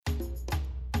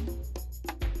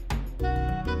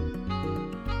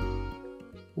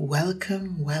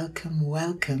Welcome, welcome,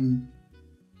 welcome.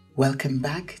 Welcome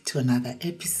back to another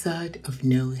episode of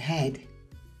No Head,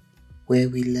 where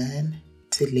we learn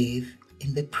to live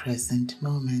in the present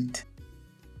moment.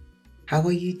 How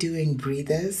are you doing,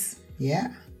 breathers?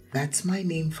 Yeah, that's my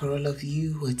name for all of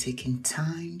you who are taking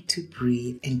time to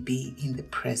breathe and be in the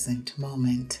present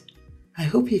moment. I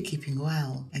hope you're keeping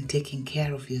well and taking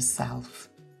care of yourself.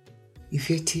 If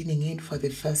you're tuning in for the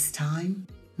first time,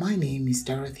 my name is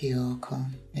Dorothy Oko,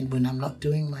 and when I'm not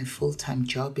doing my full-time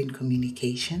job in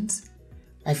communications,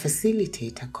 I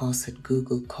facilitate a course at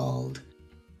Google called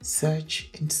Search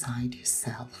Inside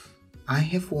Yourself. I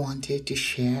have wanted to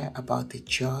share about the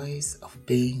joys of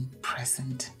being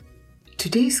present.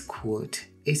 Today's quote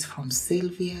is from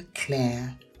Sylvia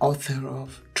Clare, author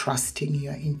of Trusting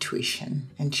Your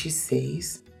Intuition, and she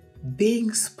says,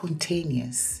 "Being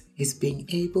spontaneous is being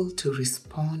able to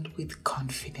respond with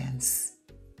confidence,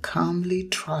 calmly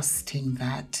trusting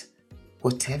that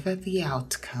whatever the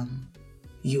outcome,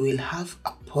 you will have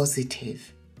a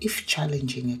positive, if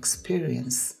challenging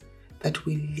experience that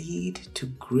will lead to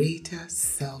greater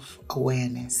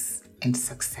self-awareness and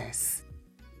success."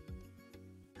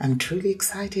 I'm truly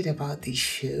excited about this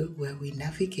show where we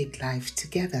navigate life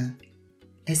together.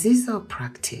 As is our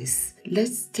practice,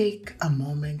 let's take a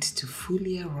moment to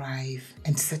fully arrive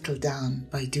and settle down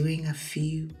by doing a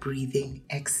few breathing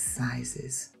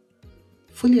exercises.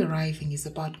 Fully arriving is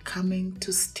about coming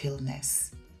to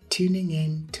stillness, tuning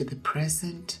in to the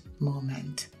present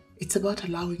moment. It's about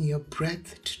allowing your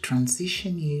breath to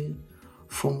transition you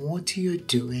from what you're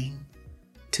doing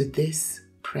to this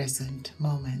present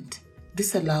moment.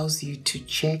 This allows you to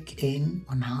check in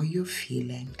on how you're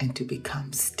feeling and to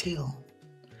become still.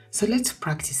 So let's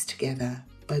practice together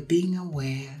by being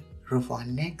aware of our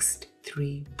next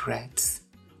 3 breaths.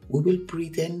 We will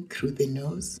breathe in through the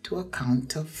nose to a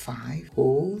count of 5,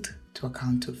 hold to a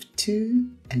count of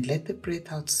 2, and let the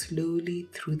breath out slowly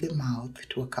through the mouth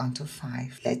to a count of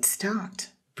 5. Let's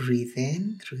start. Breathe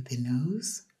in through the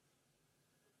nose.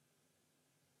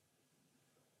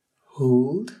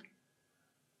 Hold.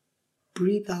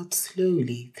 Breathe out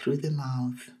slowly through the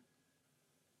mouth.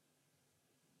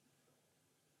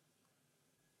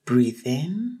 Breathe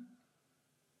in.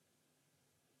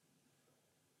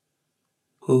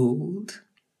 Hold.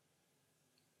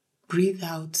 Breathe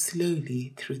out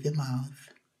slowly through the mouth.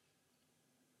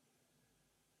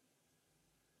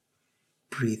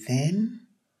 Breathe in.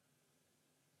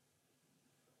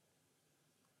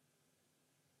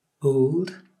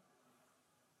 Hold.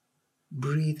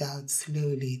 Breathe out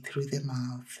slowly through the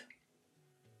mouth.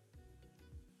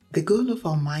 The goal of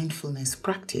our mindfulness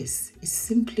practice is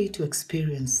simply to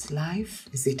experience life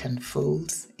as it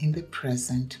unfolds in the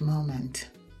present moment.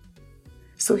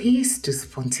 So here's to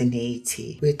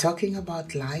spontaneity. We're talking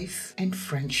about life and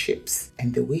friendships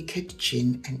and the wicked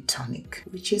gin and tonic,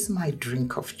 which is my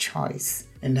drink of choice,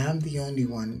 and I'm the only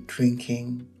one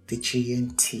drinking the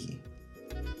G&T.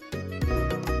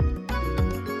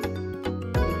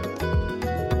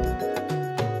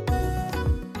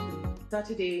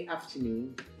 Saturday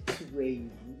afternoon, it's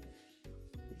raining,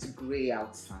 it's grey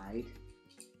outside.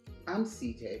 I'm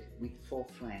seated with 4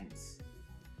 friends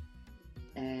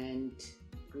and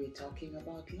we're talking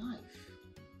about life.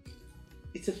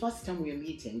 It's the first time we're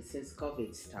meeting since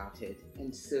COVID started,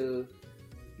 and so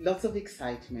lots of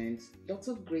excitement, lots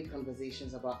of great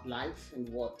conversations about life and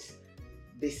what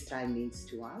this time means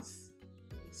to us.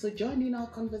 So join in our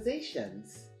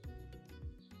conversations.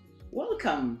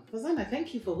 Welcome, Fazana.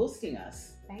 Thank you for hosting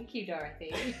us. Thank you,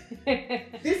 Dorothy.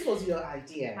 This was your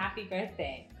idea. Happy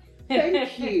birthday.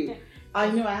 Thank you.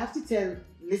 I know I have to tell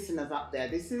listeners out there,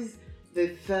 this is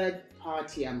the 3rd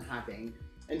party I'm having.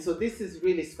 And so this is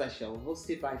really special,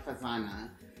 hosted by Fazana.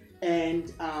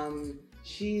 And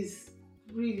she's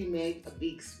really made a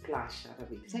big splash out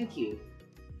of it. Thank you.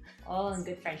 All in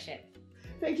good friendship.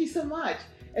 Thank you so much.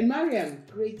 And Mariam,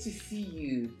 great to see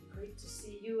you. Great to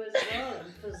see you as well.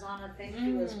 And Fazana, thank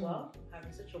you as well.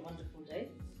 Having such a wonderful day.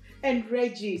 And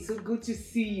Reggie, so good to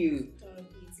see you.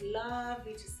 It's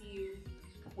lovely to see you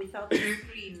without the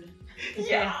screen.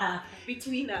 Yeah.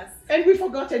 Between us. And we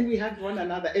forgot and we had one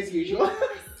another as usual.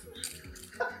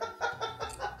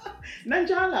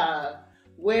 Nanjala,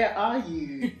 where are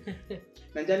you?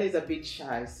 Nanjala is a bit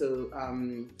shy, so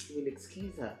we'll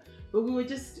excuse her. But we were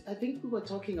I think we were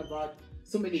talking about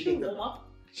so many things.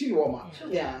 She'll warm up.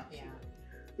 Yeah.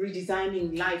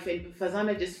 Redesigning life, and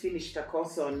Fazana just finished a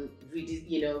course on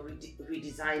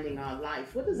redesigning our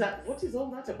life. What is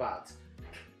all that about?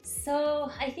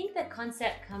 So I think the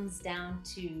concept comes down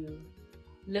to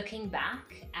looking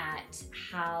back at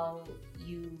how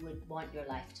you would want your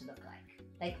life to look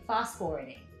like fast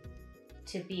forwarding.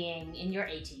 to being in your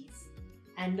 80s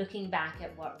and looking back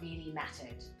at what really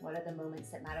mattered. What are the moments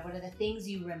that matter? What are the things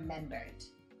you remembered?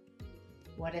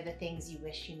 What are the things you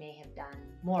wish you may have done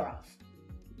more of?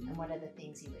 And what are the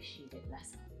things you wish you did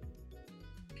less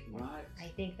of? Right. I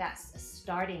think that's a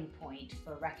starting point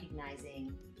for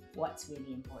recognizing what's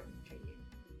really important for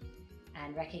you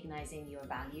and recognizing your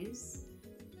values,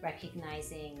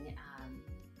 recognizing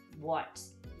what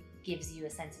gives you a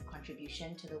sense of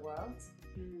contribution to the world,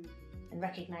 and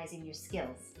recognizing your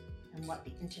skills and what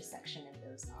the intersection of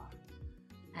those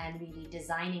are, and really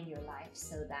designing your life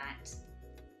so that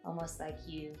almost like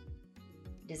you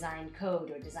design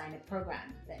code or design a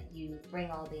program, that you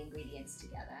bring all the ingredients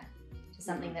together to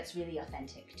something that's really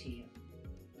authentic to you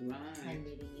and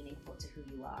really meaningful to who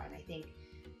you are. And I think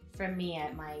for me,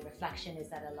 my reflection is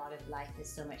that a lot of life is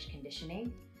so much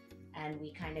conditioning, and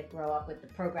we kind of grow up with the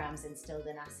programs instilled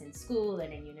in us in school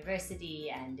and in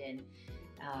university and in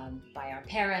by our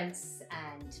parents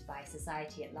and by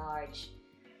society at large,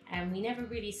 and we never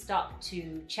really stop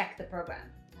to check the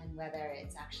program and whether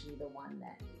it's actually the one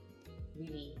that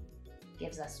really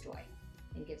gives us joy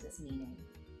and gives us meaning.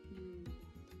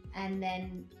 And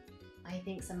then I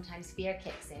think sometimes fear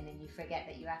kicks in and you forget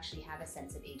that you actually have a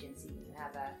sense of agency. You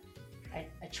have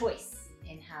a choice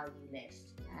in how you live,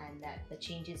 and that the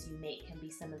changes you make can be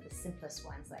some of the simplest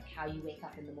ones, like how you wake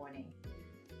up in the morning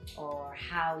or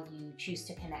how you choose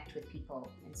to connect with people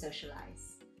and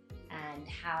socialize, and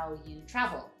how you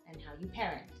travel and how you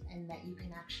parent, and that you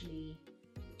can actually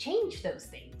change those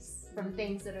things from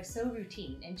things that are so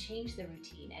routine, and change the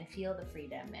routine and feel the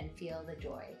freedom and feel the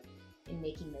joy in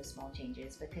making those small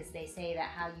changes, because they say that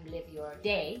how you live your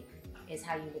day is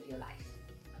how you live your life.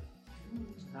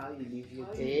 How you live your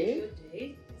How day. you live your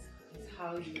day is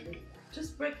how you live.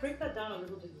 Just break that down a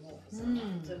little bit more for some,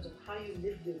 in terms of how you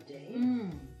live your day.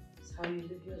 Is how you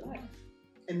live your life.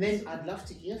 And then I'd love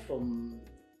to hear from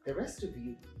the rest of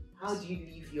you. How do you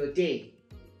live your day?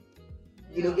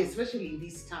 You know, especially in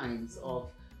these times of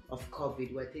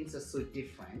COVID where things are so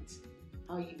different.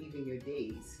 How are you living your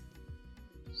days?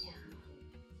 Yeah.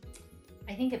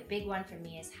 I think a big one for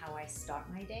me is how I start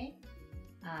my day.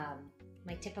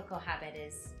 My typical habit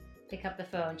is pick up the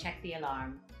phone, check the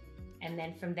alarm, and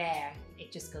then from there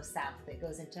it just goes south. It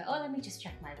goes into, oh, let me just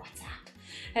check my WhatsApp,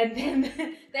 and then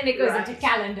it goes into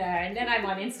calendar, and then I'm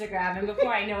on Instagram, and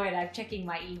before I know it, I'm checking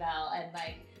my email, and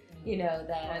like, you know,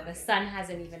 the sun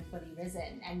hasn't even fully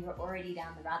risen, and you're already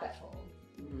down the rabbit hole.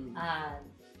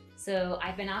 So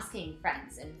I've been asking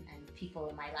friends and people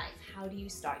in my life, how do you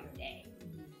start your day?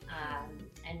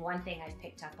 And one thing I've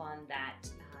picked up on that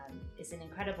is an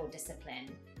incredible discipline,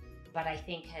 but I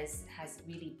think has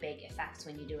really big effects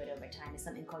when you do it over time, is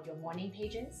something called your morning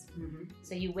pages.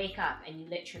 So you wake up and you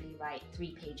literally write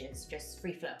 3 pages, just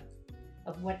free flow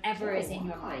of whatever is in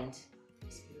your mind.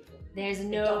 There's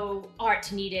no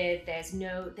art needed, there's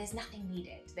nothing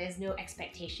needed, there's no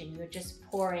expectation. You're just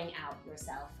pouring out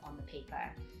yourself on the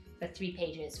paper for 3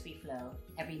 pages, free flow,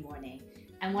 every morning.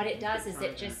 And what it does is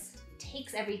it just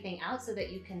takes everything out so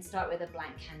that you can start with a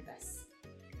blank canvas,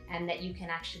 and that you can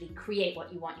actually create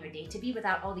what you want your day to be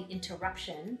without all the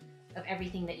interruption of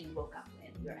everything that you woke up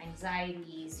with, your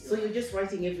anxieties. So you're just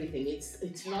writing everything.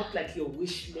 It's not like your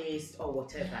wish list or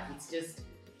whatever. It's just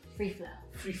free flow.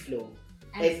 Free flow.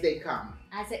 And as they come.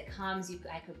 As it comes,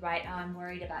 I could write, oh, I'm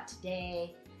worried about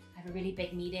today. I have a really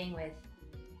big meeting with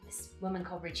this woman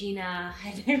called Regina.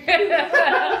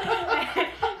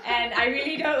 And I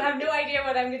really have no idea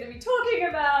what I'm going to be talking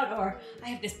about, or I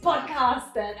have this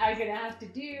podcast that I'm going to have to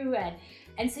do.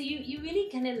 And so you really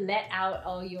kind of let out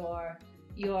all your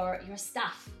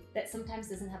stuff that sometimes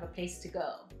doesn't have a place to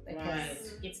go,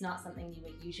 because it's not something you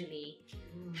would usually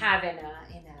have in a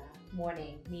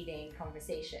morning meeting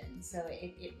conversation. So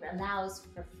it allows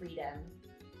for freedom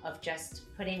of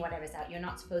just putting whatever's out. You're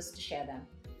not supposed to share them.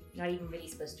 You're not even really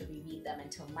supposed to reread them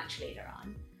until much later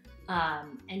on.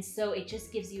 And so it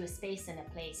just gives you a space and a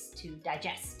place to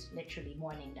digest, literally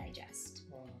morning digest.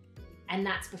 And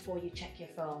that's before you check your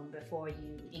phone, before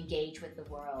you engage with the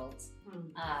world.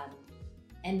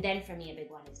 And then for me, a big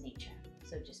one is nature.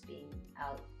 So just being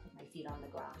out, put my feet on the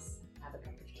grass, have a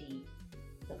cup of tea,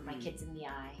 look my kids in the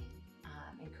eye.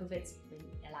 And COVID's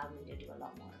allowed me to do a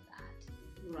lot more of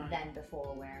that than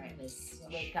before, where it was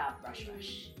wake up, rush,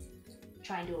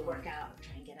 try and do a workout,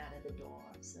 try and get out of the door.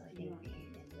 So I think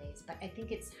in ways, but I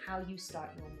think it's how you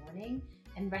start your morning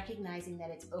and recognizing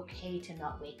that it's okay to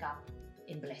not wake up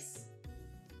in bliss.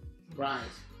 Right.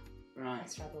 I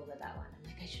struggle with that one. I'm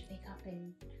like, I should wake up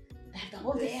and have the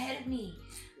whole day ahead of me.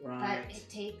 But it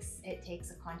takes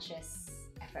a conscious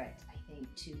effort, I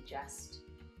think, to just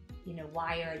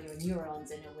wire your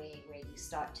neurons in a way where you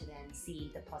start to then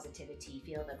see the positivity,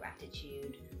 feel the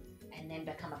gratitude, and then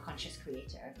become a conscious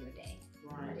creator of your day.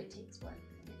 Right. But it takes work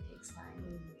and it takes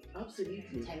time. Absolutely.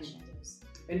 Intention.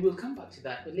 And we'll come back to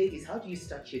that. But ladies, how do you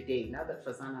start your day? Now that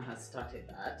Fazana has started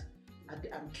that,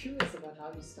 I'm curious about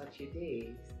how you start your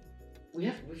day.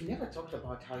 We've never talked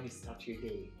about how you start your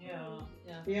day.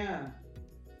 Yeah.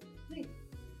 I think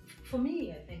for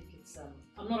me, I think it's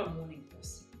I'm not a morning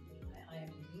person. I am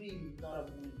really not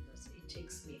a morning person. It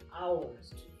takes me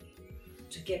hours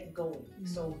to get going.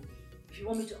 So if you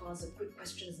want me to answer quick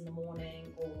questions in the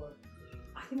morning, or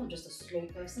I think I'm just a slow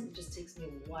person. It just takes me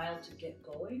a while to get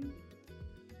going.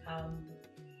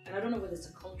 And I don't know whether it's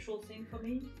a cultural thing for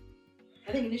me.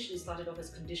 I think initially it started off as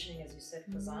conditioning, as you said,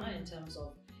 Fazana, in terms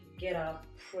of get up,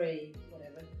 pray,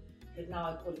 whatever. But now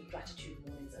I call it gratitude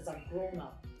mornings. As I've grown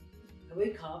up, I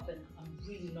wake up and I'm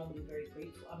really normally very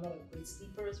grateful. I'm not a great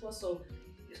sleeper as well, so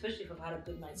especially if I've had a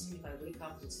good night's sleep, I wake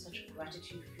up with such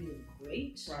gratitude, feeling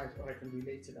great. Right, or I can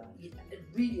relate to that. Yeah,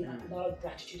 really a lot of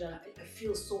gratitude, and I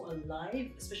feel so alive,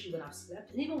 especially when I've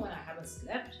slept. And even when I haven't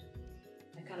slept,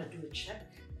 I kind of do a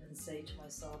check and say to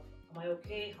myself, am I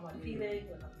okay? How am I feeling?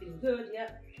 Like, I'm feeling good, yeah.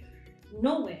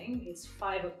 Knowing it's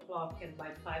 5 o'clock and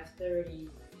by 5:30,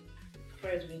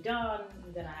 prayers will be done,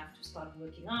 and then I have to start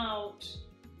working out,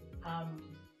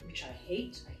 which I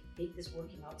hate. I hate this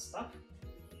working out stuff.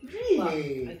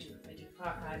 Really? But I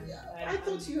do. I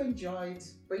thought you enjoyed,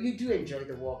 but you do enjoy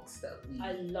the walks that we...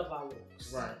 I love our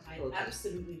walks. Right, I okay.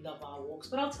 absolutely love our walks.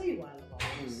 But I'll tell you why I love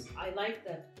our walks. I like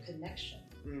that connection.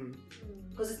 Mm.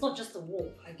 Because it's not just a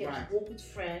walk. I get to walk with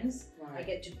friends. Right. I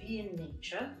get to be in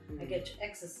nature. I get to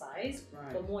exercise.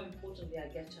 Right. But more importantly, I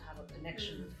get to have a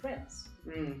connection with friends.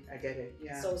 I get it,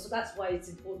 yeah. So that's why it's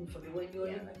important for me. When you're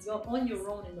on your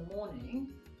own in the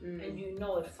morning, and you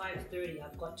know at 5:30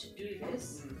 I've got to do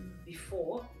this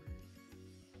before,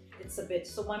 it's a bit,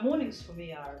 so my mornings for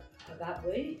me are that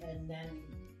way. And then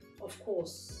of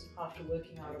course after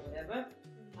working out or whatever,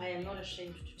 I am not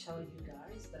ashamed to tell you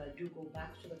guys that I do go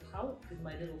back to the couch with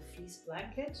my little fleece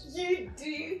blanket. You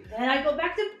do? And I go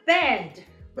back to bed.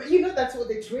 But that's what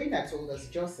the trainer told us,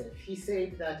 Joseph. He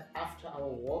said that after our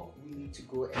walk we need to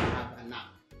go and have a nap.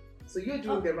 So you're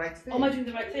doing the right thing. Am I doing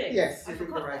the right thing? Yes, you're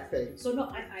doing the right thing. So no,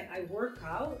 I work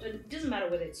out, and it doesn't matter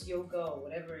whether it's yoga or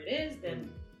whatever it is, then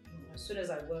as soon as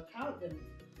I work out, then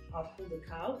I'll pull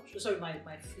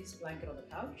my fleece blanket on the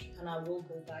couch, and I will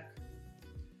go back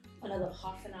another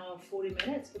half an hour, 40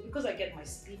 minutes. But because I get my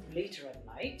sleep later at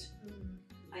night,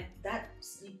 that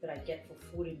sleep that I get for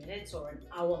 40 minutes or an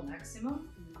hour maximum,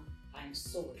 I'm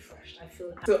so refreshed. I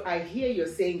feel... So I hear you're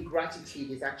saying gratitude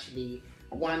is actually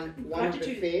one of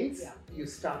the things you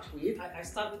start with. I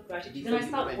start with gratitude. Then I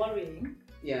start worrying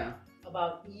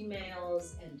about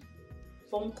emails and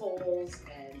phone calls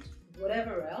and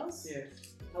whatever else. Yes.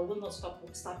 I will not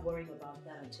start worrying about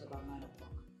that until about 9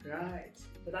 o'clock. Right.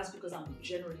 But that's because I'm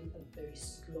generally a very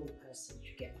slow person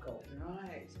to get going.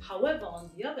 Right. However, on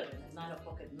the other end, at 9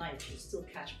 o'clock at night, you'll still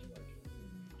catch me working.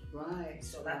 Right.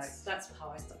 So that's how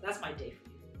I start. That's my day for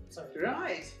you. Sorry.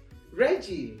 Right.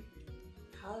 Reggie,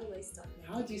 How do I start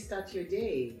my how do you start your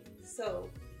day? So,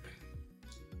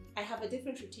 I have a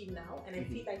different routine now, and I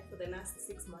feel like for the last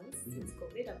 6 months since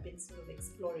COVID, I've been sort of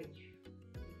exploring,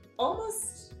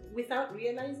 almost without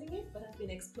realizing it, but I've been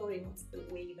exploring what's the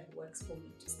way that works for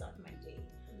me to start my day.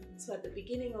 So at the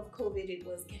beginning of COVID, it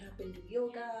was get up and do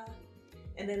yoga,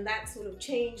 and then that sort of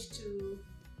changed to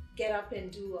get up and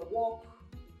do a walk,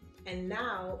 and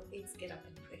now it's get up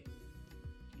and pray.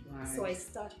 Right. So I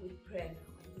start with prayer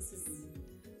now, and this is,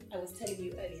 I was telling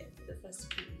you earlier, the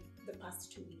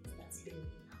past 2 weeks, that's been me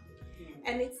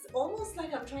now. And it's almost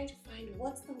like I'm trying to find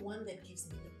what's the one that gives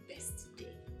me the best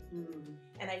day.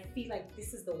 And I feel like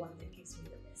this is the one that gives me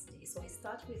the best day. So I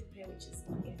start with prayer, which is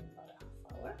again about a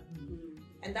half hour.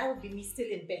 And that would be me still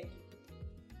in bed.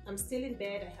 I'm still in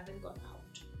bed, I haven't gone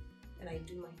out. And I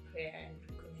do my prayer and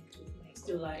reconnect with my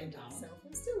Still God lying and down. myself.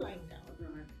 I'm still lying down,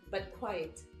 Right. but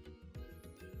quiet.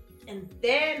 And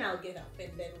then I'll get up,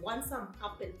 and then once I'm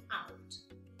up and out,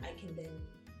 I can then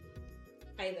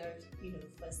either,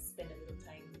 first spend a little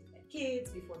time with my kids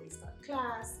before they start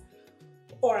class,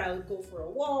 or I'll go for a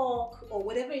walk, or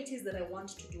whatever it is that I want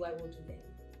to do, I will do then.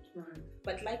 Right.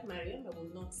 But like Mariam, I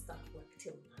will not start work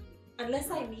till 9. Unless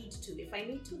I need to. If I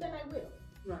need to, then I will.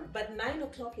 Right. But 9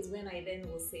 o'clock is when I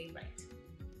then will say, right,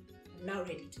 I'm now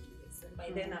ready to do this. And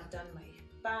by then I've done my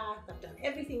bath, I've done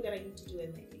everything that I need to do,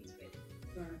 and my day is ready.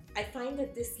 Right. I find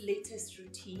that this latest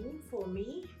routine for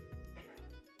me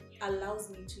allows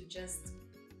me to just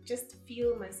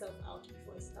feel myself out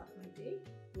before I start my day.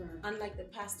 Right. Unlike the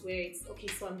past where it's, okay,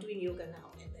 so I'm doing yoga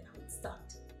now, and then I would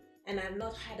start. and I've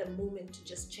not had a moment to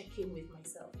just check in with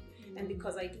myself. And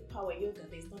because I do power yoga,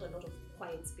 there's not a lot of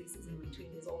quiet spaces in between.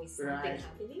 There's always something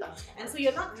happening. And so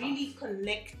you're not really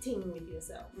connecting with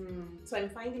yourself. So I'm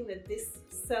finding that this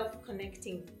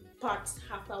self-connecting part,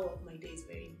 half hour of my day, is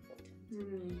very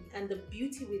important. And the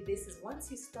beauty with this is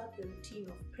once you start the routine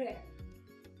of prayer,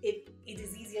 it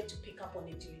is easier to pick up on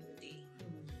it during the day.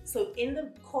 So in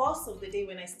the course of the day,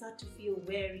 when I start to feel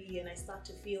weary and I start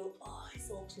to feel, oh, it's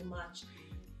all too much,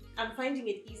 I'm finding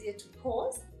it easier to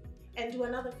pause and do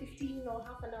another 15 or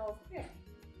half an hour of prayer.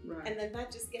 And then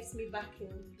that just gets me back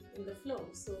in the flow.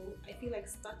 So I feel like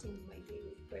starting my day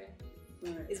with prayer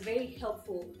is very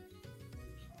helpful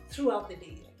throughout the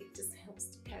day. Like it just helps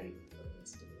to carry me for the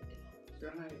rest of the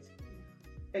day. Right.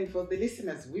 And for the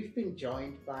listeners, we've been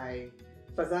joined by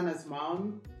Fazana's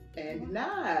mom and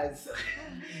Naz.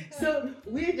 So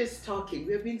we're just talking,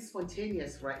 we're being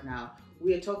spontaneous right now.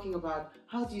 We are talking about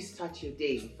how do you start your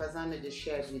day. Fazana just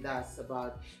shared with us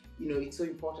about, it's so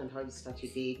important how you start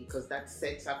your day because that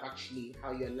sets up actually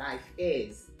how your life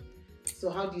is. So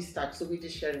how do you start? So we're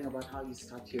just sharing about how you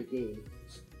start your day.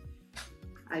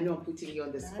 I know I'm putting you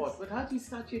on the spot, but how do you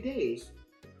start your day?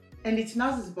 And it's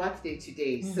Naz's birthday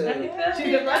today, so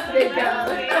she's a birthday girl.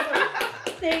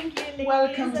 Thank you, ladies.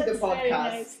 Welcome to the That's very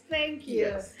podcast. nice. Thank you.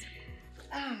 Yes.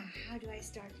 How do I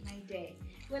start my day?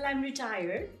 Well, I'm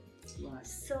retired, Right.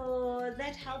 so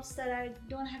that helps that I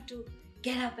don't have to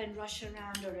get up and rush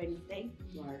around or anything.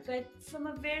 Right. But from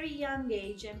a very young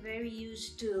age, I'm very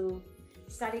used to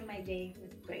starting my day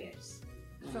with prayers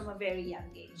from a very young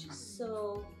age.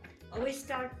 So I always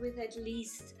start with at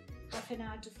least half an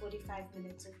hour to 45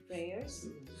 minutes of prayers.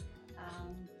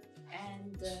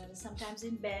 And sometimes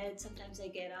in bed, sometimes I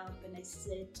get up and I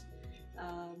sit.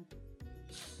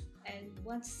 And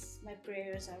once my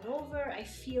prayers are over, I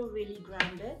feel really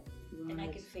grounded and I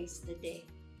can face the day.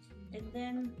 And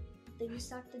then you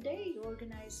start the day, you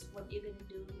organize what you're going to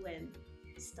do and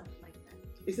stuff like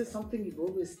that. Is it something you've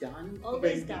always done?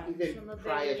 Always done even from a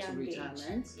prior very to young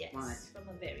retirement? age. Yes, Right. from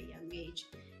a very young age.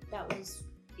 That was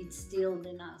instilled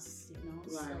in us,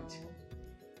 Right.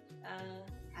 So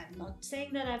I'm not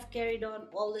saying that I've carried on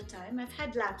all the time. I've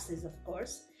had lapses, of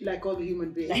course. Like all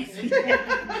human beings.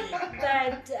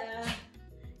 But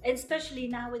especially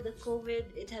now with the COVID,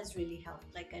 it has really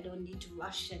helped. Like I don't need to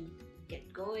rush and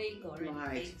get going or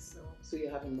anything. So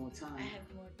you're having more time. I have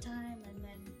more time, and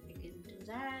then I can do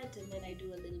that, and then I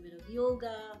do a little bit of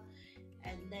yoga,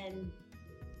 and then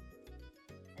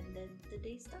the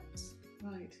day starts.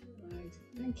 Right.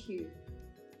 Thank you.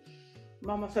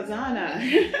 Mama Fazana.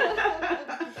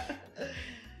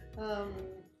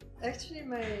 Actually,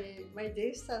 my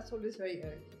day starts always very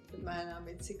early. With my alarm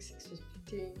at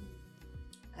 6:15,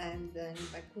 and then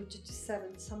by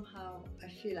 6:45, somehow I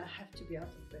feel I have to be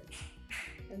out of bed.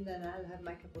 And then I'll have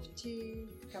my cup of tea,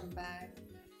 come back,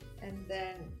 and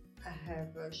then I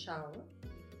have a shower,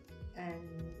 and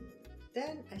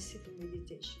then I sit in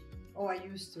meditation. Or I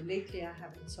used to. Lately, I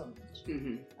haven't so much.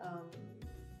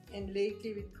 And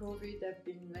lately with COVID, I've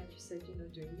been, like you said,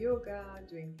 doing yoga,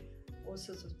 doing all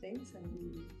sorts of things. And,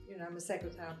 I'm a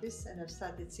psychotherapist and I've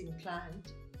started seeing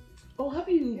clients. Oh, have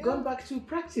you gone back to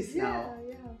practice now?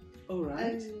 Yeah. All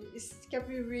right. And it's kept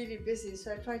me really busy.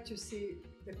 So I try to see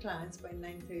the clients by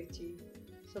 9:30.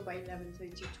 So by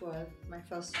 11:30, 12, my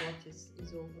first slot is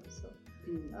over. So,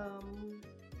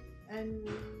 and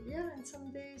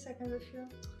some days I kind of feel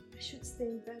I should stay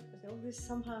in bed, but I always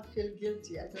somehow feel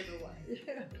guilty. I don't know why.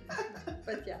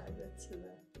 But yeah, that's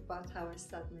about how I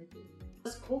start my day.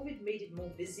 Has COVID made it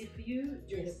more busy for you?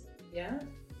 Yes.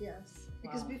 Yes.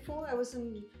 Because before I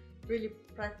wasn't really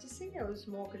practicing. I was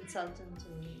more consultant,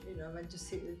 and I went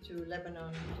to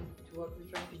Lebanon to work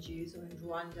with refugees, or in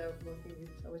Rwanda working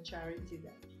with our charity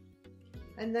there.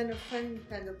 And then a friend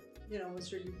kind of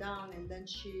was really down, and then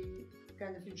she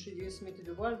kind of introduced me to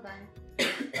the World Bank.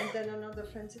 And then another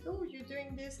friend said, "Oh, you're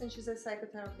doing this," and she's a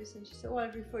psychotherapist, and she said, "Oh,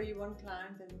 I'll refer you one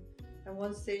client." And at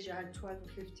one stage I had 12 or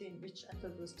 15, which I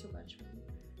thought was too much for me.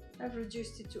 I've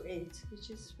reduced it to 8, which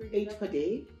is really 8 per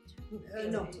day?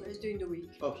 No, during the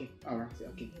week. Okay, all right,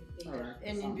 okay, all right.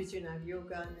 And in between I have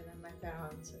yoga, and then I have my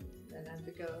parents, and then I have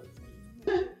the girls.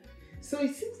 So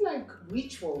it seems like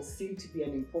rituals seem to be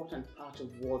an important part of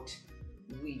what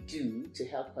we do to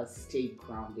help us stay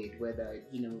grounded, whether,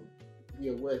 we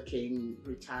are working,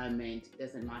 retirement,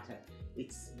 doesn't matter.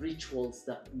 It's rituals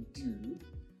that we do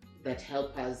that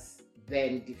help us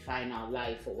then define our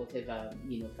life, or whatever,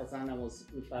 Fazana was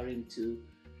referring to.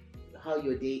 How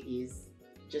your day is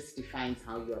just defines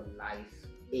how your life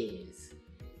is.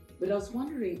 But I was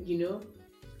wondering,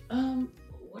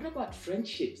 what about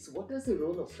friendships? What does the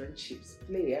role of friendships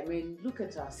play? I mean, look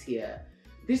at us here.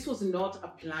 this was not a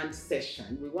planned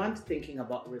session. We weren't thinking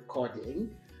about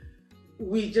recording.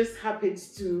 We just happened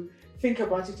to think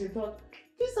about it and thought,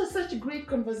 these are such great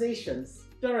conversations.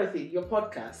 Dorothy, your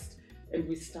podcast. And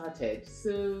we started.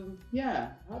 So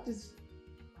yeah, how does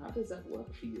that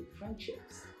work for you?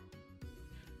 Friendships.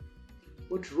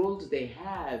 What role do they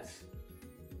have?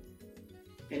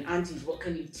 And aunties, what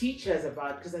can you teach us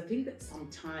about? Because I think that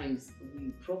sometimes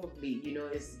we probably,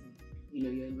 as you're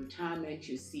in retirement,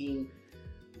 you're seeing,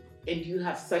 and you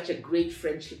have such a great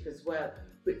friendship as well.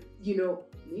 But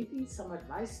maybe some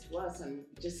advice to us on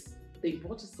just the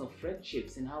importance of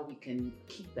friendships and how we can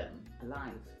keep them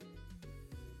alive.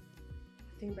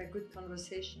 I think by good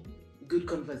conversation. Good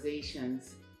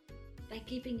conversations. By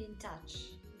keeping in touch.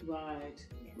 Right,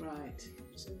 Yeah. right.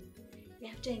 So you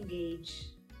have to engage.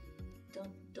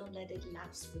 Don't let it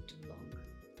lapse for too long.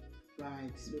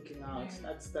 Right, looking out.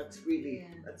 Yeah. That's really Yeah.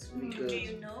 that's really Do good.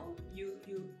 you know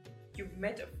you've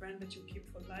met a friend that you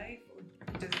keep for life, or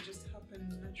does it just happen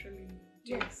naturally?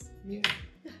 Yes. Yeah.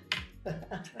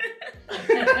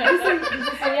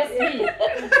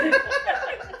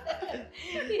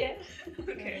 Yeah.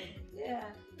 Okay. Yeah.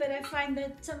 But I find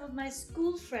that some of my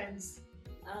school friends,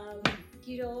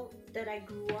 that I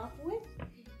grew up with,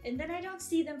 and then I don't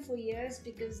see them for years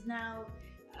because now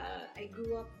I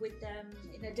grew up with them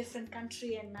in a different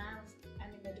country and now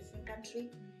I'm in a different country.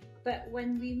 But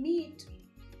when we meet,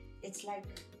 it's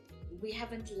like we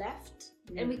haven't left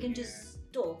and we can just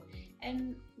talk.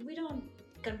 And we don't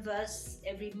converse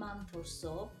every month or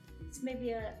so. It's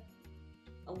maybe a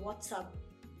WhatsApp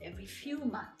every few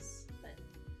months. But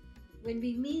when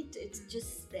we meet, it's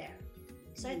just there.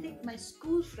 So I think my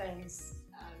school friends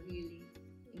are really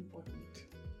important.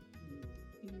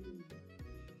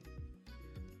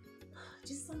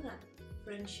 Just on that,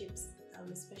 friendships,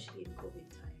 especially in COVID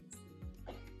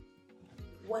times,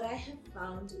 what I have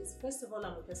found is, first of all,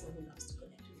 I'm a person who loves to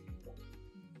connect with people.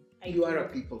 You are a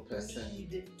people person.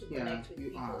 Need to Yeah, connect with you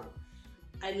people. are.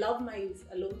 I love my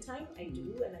alone time, I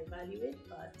do, and I value it,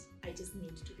 but I just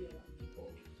need to be around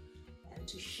people and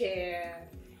to share.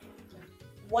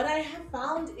 What I have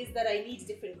found is that I need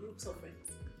different groups of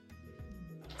friends.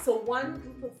 So one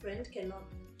group of friends cannot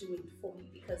do it for me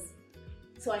because,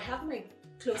 so I have my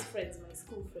close friends, my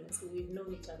school friends, who we've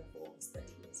known each other for almost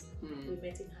 30 years. We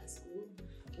met in high school.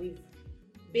 We've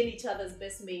been each other's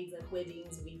best maids at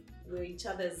weddings. We're each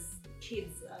other's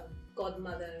kids'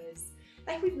 godmothers.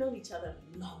 Like, we've known each other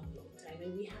a long, long time,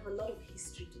 and we have a lot of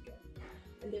history together.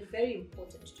 And they're very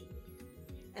important to me.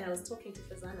 And I was talking to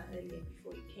Fazana earlier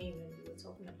before you came, and we were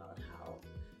talking about how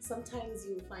sometimes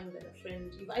you'll find that a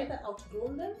friend, you've either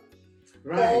outgrown them,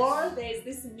 Right. or there's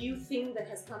this new thing that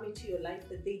has come into your life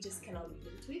that they just cannot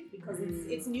relate to it because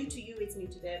it's new to you, it's new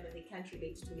to them, and they can't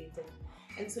relate to it.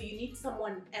 And so you need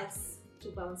someone else to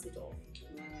bounce it off.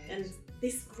 Right. And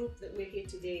this group that we're here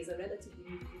today is a relatively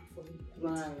new group for me.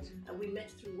 Right. And we met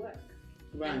through work.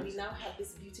 Right. And we now have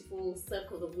this beautiful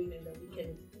circle of women that we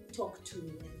can talk to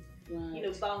and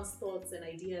Right. bounce thoughts and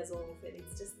ideas off, and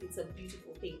it's a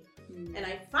beautiful thing. And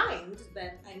I find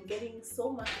that I'm getting so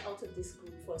much out of this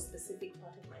group for a specific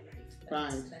part of my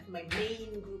life that my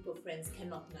main group of friends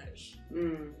cannot nourish.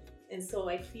 And so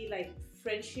I feel like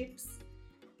friendships,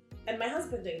 and my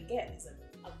husband again is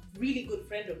a really good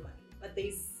friend of mine, but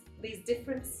there's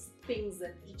different things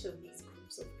that each of these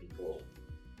groups of people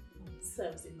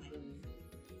serves in my life,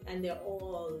 and they're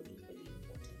all equally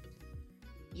important.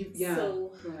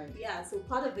 So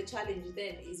part of the challenge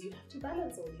then is you have to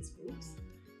balance all these groups.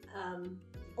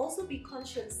 Also be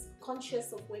conscious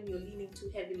of when you're leaning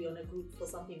too heavily on a group for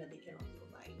something that they cannot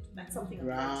provide. That's something I've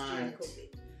learned during COVID.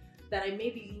 That I may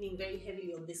be leaning very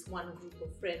heavily on this one group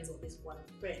of friends or this one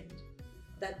friend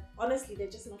that honestly they're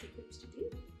just not equipped to do.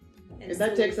 And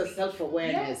that takes a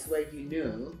self-awareness where you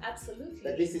know absolutely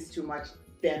that this is too much.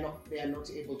 They are not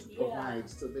able to provide.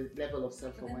 So the level of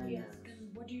self-awareness.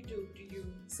 And what do you do?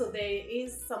 So there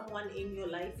is someone in your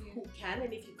life who can,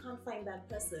 and if you can't find that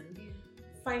person,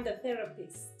 find a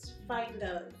therapist. Find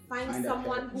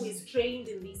someone who is trained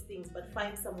in these things, but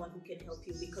find someone who can help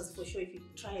you, because for sure if you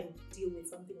try and deal with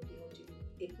something beyond you,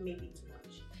 it may be too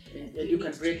much. And you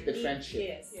can break the friendship.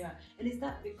 Yes. Yeah. And is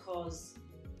that because,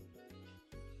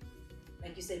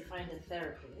 like you said, find a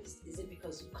therapist? Is it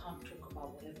because you can't talk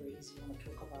about whatever it is you want to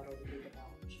talk about or relate about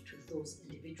to those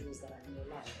individuals that are in your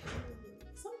life?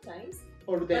 Sometimes.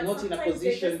 Or they're not in a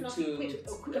position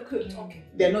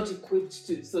they're not equipped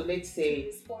to. So let's say to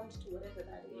respond to whatever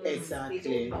that is. Exactly.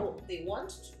 They don't know. They want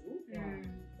to,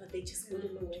 but they just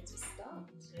wouldn't know where to start.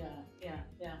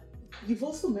 Yeah. you've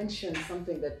also mentioned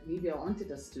something that maybe I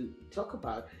wanted us to talk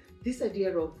about. This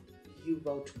idea of you've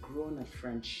outgrown a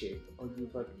friendship or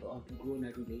you've outgrown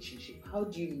a relationship? How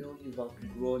do you know you've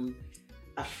outgrown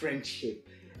a friendship?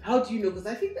 How do you know? Because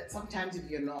I think that sometimes if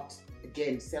you're not,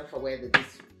 again, self-aware that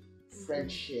this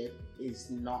friendship is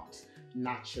not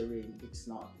nurturing, it's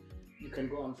not, you can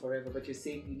go on forever, but you're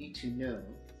saying you need to know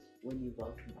when you've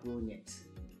outgrown it.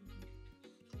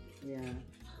 Yeah.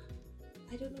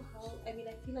 I don't know how. I mean,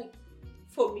 I feel like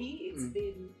for me, it's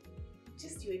been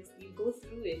just you go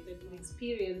through it and you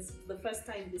experience. The first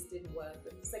time this didn't work,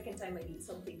 the second time I did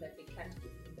something that they can't give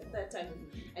me, the third time,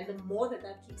 and the more that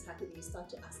keeps happening, you start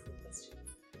to ask the questions.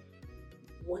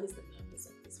 What is the purpose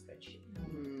of this friendship?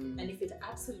 And if it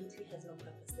absolutely has no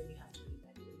purpose, then you have to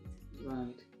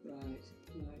reevaluate. Right.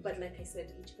 But like I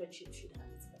said, each friendship should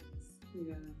have its purpose.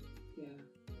 Yeah.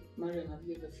 Mariam, have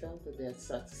you ever felt that there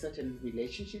are certain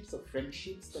relationships or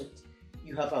friendships that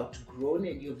you have outgrown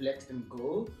and you've let them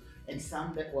go, and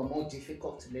some that were more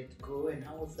difficult to let go? And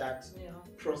how was that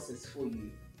process for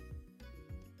you?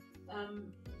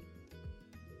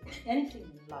 Anything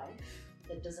in life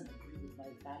that doesn't agree with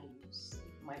my values,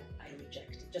 I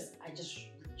reject it. I just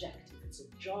reject. If it's a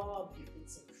job, if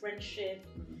it's a friendship,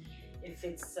 if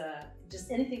it's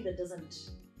just anything that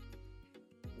doesn't.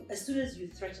 As soon as you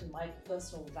threaten my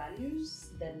personal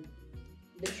values, then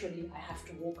literally I have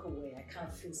to walk away. I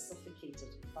can't feel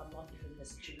suffocated if I'm not even in a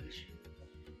situation.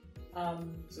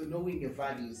 So knowing your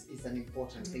values is an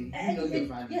important thing. You know your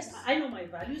values. Yes, I know my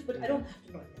values, but I don't have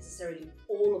to know necessarily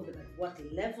all of them at what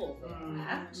level they're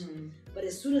at. But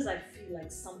as soon as I feel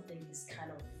like something is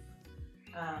kind of,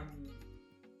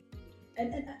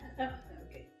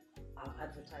 okay, I'll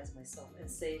advertise myself and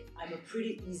say I'm a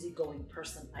pretty easygoing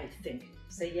person. I think.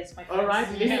 Say yes, my friends. All right,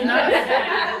 listen.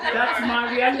 That's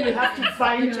Mariam. You have to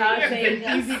find her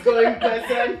an easygoing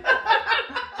person.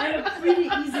 I'm a pretty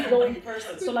easygoing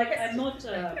person. So like I'm not,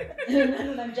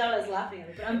 and Jala is laughing at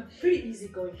me, but I'm a pretty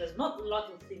easygoing person. Not a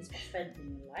lot of things offend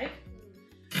me in life,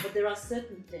 but there are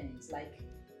certain things like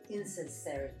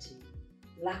insincerity,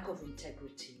 lack of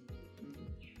integrity,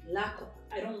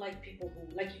 I don't like people who,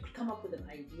 like, you could come up with an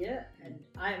idea and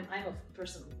I'm a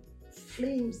person who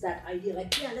flames that idea,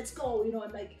 like, yeah, let's go,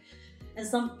 I'm like, and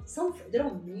some they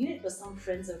don't mean it, but some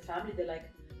friends and family, they're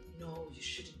like, no, you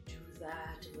shouldn't do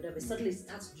that or whatever. Suddenly it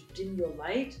starts to dim your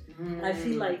light, and I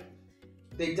feel like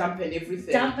they dampen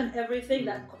everything.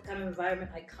 That kind of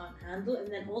environment I can't handle.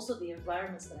 And then also the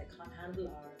environments that I can't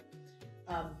handle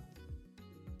are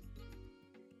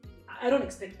I don't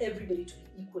expect everybody to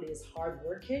be equally as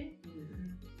hardworking,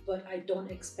 but I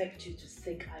don't expect you to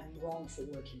think I'm wrong for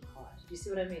working hard. Do you see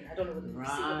what I mean? I don't know whether you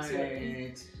see what I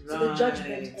mean. So the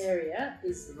judgment area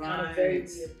is kind of very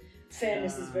weird.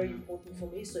 Fairness is very important for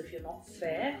me. So if you're not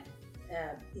fair,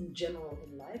 in general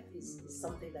in life, is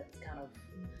something that kind of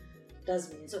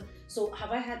does me. So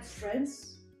have I had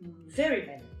friends? Very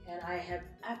many, and I have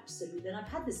absolutely. And I've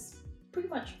had this pretty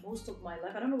much most of my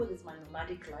life. I don't know whether it's my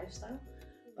nomadic lifestyle,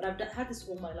 but I've had this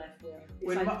all my life where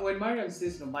when Mariam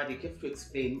says nomadic, you have to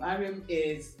explain. Mariam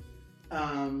is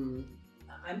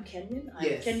I'm Kenyan. I'm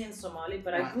Kenyan Somali,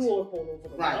 but I grew up all over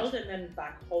the world and then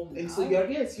back home. And so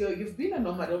you've been a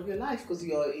nomad of your life because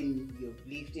you've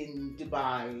lived in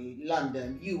Dubai,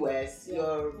 London, US.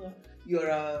 You're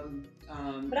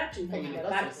but actually a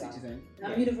universal citizen.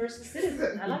 I'm a universal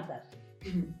citizen. I love that.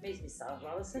 Makes me sound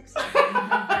rather sexy.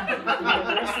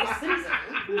 Universal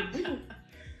citizen.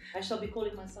 I shall be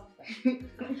calling myself that.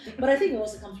 But I think it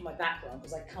also comes from my background,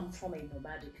 because I come from a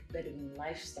nomadic Bedouin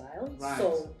lifestyle. Right.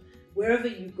 So wherever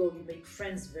you go, you make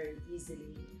friends very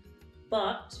easily.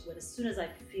 But as soon as I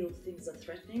feel things are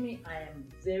threatening me, I am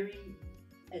very,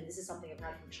 and this is something I've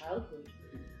had from childhood,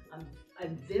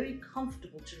 I'm very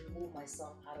comfortable to remove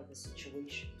myself out of the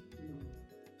situation.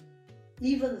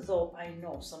 Even though I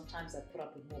know sometimes I put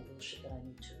up with more bullshit than I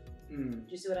need to. Do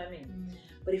you see what I mean?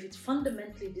 But if it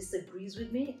fundamentally disagrees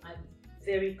with me, I'm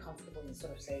very comfortable in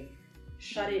sort of saying,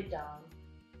 shut it down,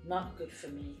 not good for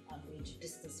me, I'm going to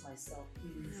distance myself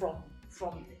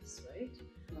from this, right?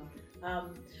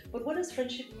 But what does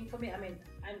friendship mean for me? I mean,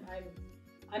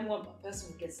 I'm one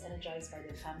person who gets energized by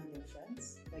their family and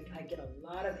friends. Like, I get a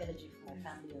lot of energy from my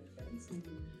family and friends.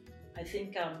 I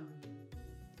think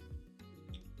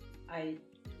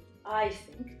I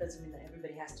think, doesn't mean that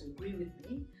everybody has to agree with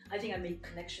me. I think I make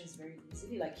connections very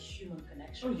easily, like human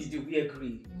connections. Oh, you do? We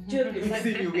agree. Do you agree?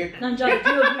 Nanjala, do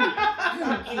you agree?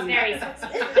 It's very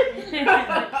sensitive.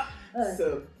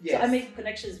 So, yes. So I make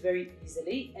connections very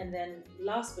easily. And then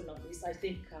last but not least, I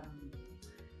think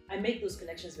I make those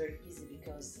connections very easy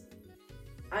because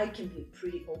I can be a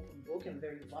pretty open book and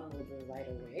very vulnerable right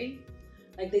away.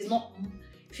 Like, there's not,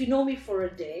 if you know me for a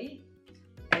day,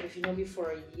 I but if you know me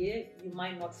for a year, you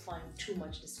might not find too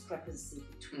much discrepancy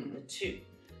between the two.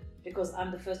 Because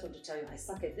I'm the first one to tell you, I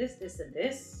suck at this, this, and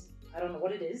this. I don't know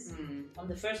what it is. I'm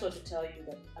the first one to tell you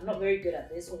that I'm not very good at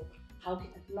this, or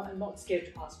I'm not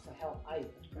scared to ask for help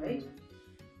either, right?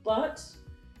 But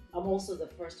I'm also the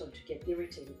first one to get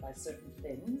irritated by certain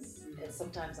things, and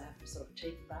sometimes I have to sort of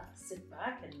sit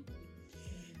back and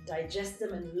digest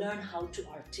them and learn how to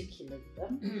articulate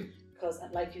them. Because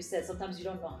like you said, sometimes you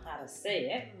don't know how to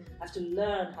say it. I have to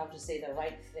learn how to say the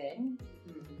right thing,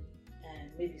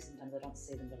 and maybe sometimes I don't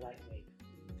say them the right way.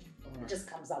 It just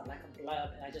comes out like a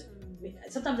blurb, and I just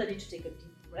sometimes I need to take a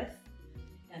deep breath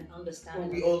and understand. Well,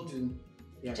 we all do.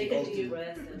 Yeah, take a deep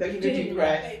breath. Take a deep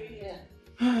breath.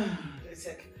 Yeah.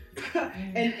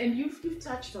 And you've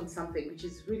touched on something which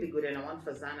is really good, and I want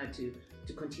Fazana to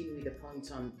continue with the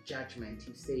point on judgment.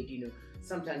 You said, you know,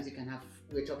 sometimes you can have,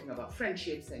 we're talking about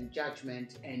friendships and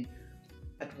judgment, and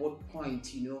at what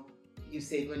point, you know, you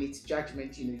said when it's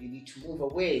judgment, you know, you need to move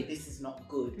away. This is not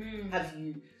good. Have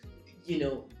you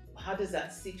know, how does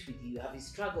that sit with you? Have you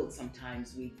struggled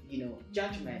sometimes with, you know,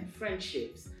 judgment,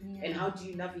 friendships, and how do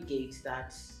you navigate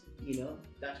that, you know,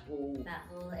 that whole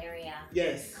area?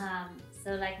 Yes.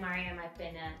 So like Mariam, I've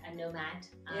been a nomad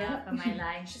for my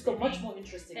life. She's got much more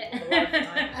interesting life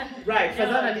than Right,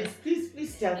 Fazana,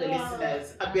 please tell the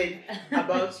listeners a bit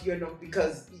about your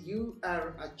because you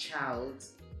are a child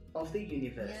of the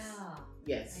universe. Yeah.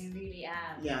 Yes. I really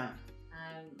am. Yeah.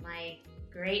 My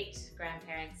great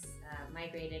grandparents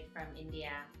migrated from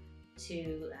India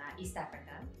to East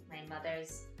Africa. My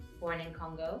mother's born in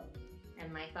Congo,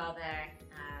 and my father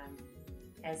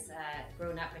has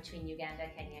grown up between Uganda,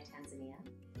 Kenya, Tanzania.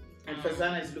 And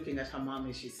Fazana is looking at her mom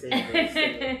as she's saying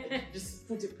this,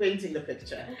 so just painting the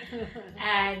picture.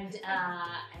 And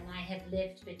I have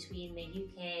lived between the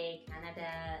UK,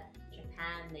 Canada,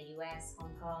 Japan, the US,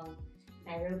 Hong Kong.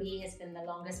 Nairobi has been the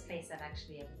longest place I've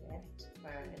actually ever lived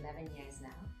for 11 years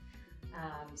now.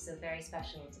 So very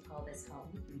special to call this home.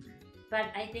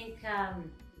 But I think,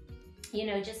 you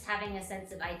know, just having a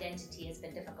sense of identity has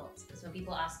been difficult, because when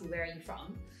people ask me, where are you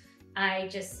from? I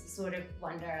just sort of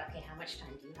wonder, okay, how much time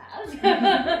do you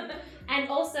have? And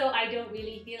also, I don't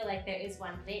really feel like there is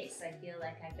one place. I feel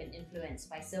like I've been influenced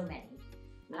by so many.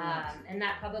 And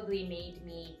that probably made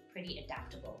me pretty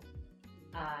adaptable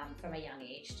from a young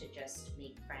age to just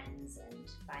make friends and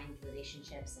find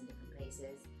relationships in different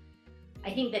places.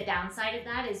 I think the downside of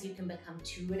that is you can become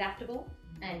too adaptable,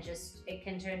 and it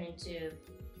can turn into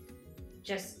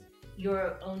just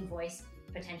your own voice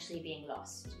potentially being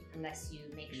lost unless you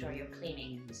make sure you're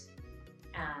claiming it,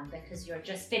 because you're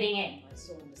just fitting in. I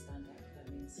still understand what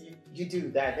that means. You do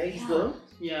that. There you go.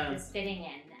 Yeah. Just fitting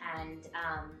in, and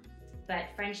but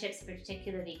friendships,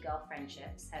 particularly girl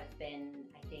friendships, have been,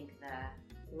 I think,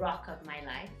 the rock of my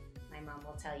life. My mom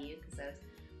will tell you, because I was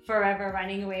forever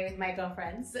running away with my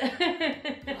girlfriends.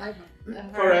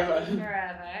 Forever.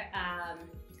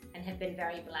 And have been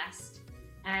very blessed.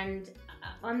 And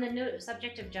on the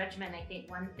subject of judgment, I think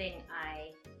one thing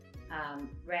I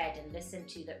read and listened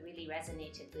to that really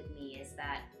resonated with me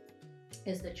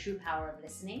is the true power of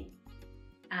listening.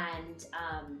 And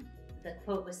the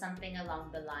quote was something along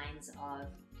the lines of,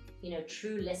 you know,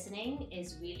 true listening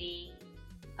is really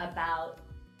about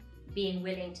being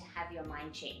willing to have your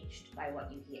mind changed by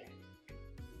what you hear.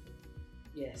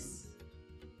 Yes.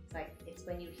 It's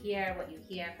when you hear what you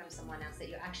hear from someone else that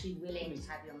you're actually willing to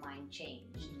have your mind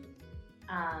changed.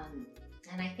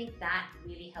 And I think that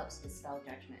really helps dispel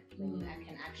judgment, when you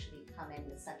can actually come in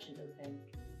with such an open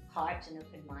heart and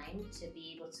open mind to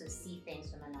be able to see things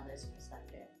from another's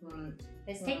perspective.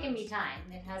 It's taken me time.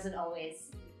 It hasn't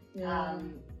always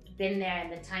been there in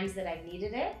the times that I've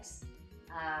needed it.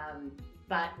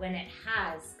 But when it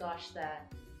has, gosh,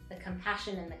 the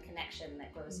compassion and the connection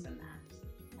that grows from that.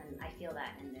 And I feel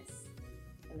that in this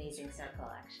amazing circle,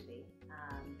 actually,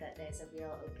 that there's a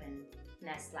real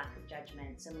openness, lack of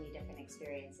judgment, so many different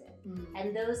experiences.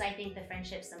 And those, I think, the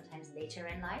friendships sometimes later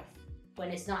in life, when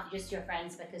it's not just your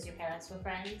friends because your parents were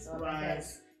friends, or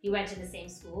because you went to the same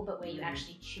school, but where you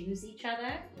actually choose each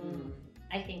other.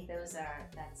 I think that's,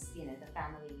 you know, the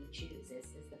family you choose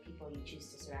is the people you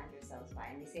choose to surround yourselves by.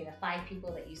 And they say the 5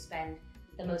 people that you spend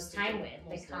the most time with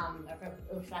become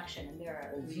a reflection, a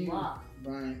mirror of who you are.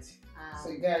 Right. So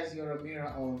you guys, you're a mirror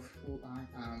of who I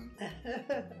am.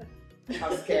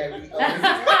 How scary.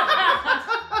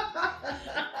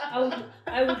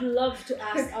 I would love to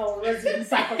ask our resident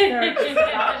psychotherapist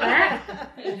about that.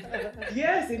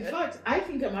 Yes, in fact, I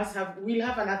think we'll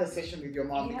have another session with your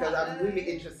mom, because I'm really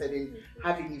interested in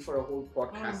having you for a whole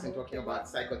podcast and talking about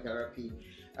psychotherapy.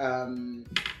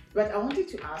 But I wanted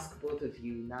to ask both of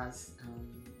you, Naz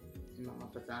Mama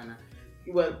Fazana.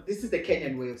 Well, this is the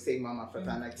Kenyan way of saying Mama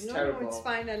Fazana. It's terrible. No, it's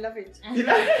fine. I love it. I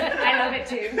love it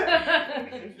too.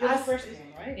 You're the first one,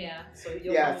 right? Yeah. So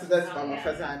you're Yeah, Mama so that's Fazana. Mama Yeah.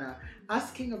 Fazana.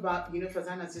 Asking about,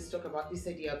 Fazana's just talked about this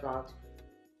idea about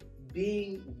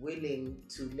being willing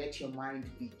to let your mind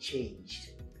be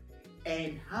changed.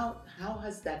 And how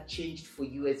has that changed for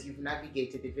you as you've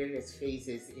navigated the various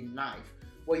phases in life?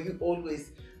 Were you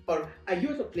always, or are you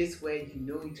at a place where you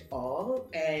know it all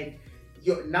and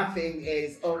nothing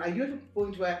is, or are you at a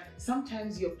point where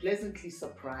sometimes you're pleasantly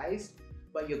surprised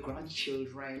by your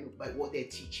grandchildren, by what they're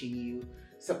teaching you,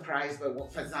 surprised by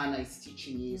what Fazana is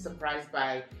teaching you, surprised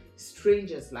by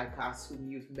strangers like us whom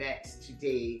you've met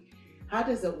today? How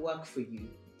does it work for you?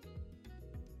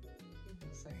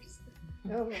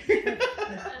 Oh.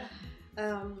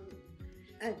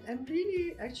 I'm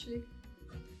really actually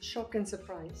shocked and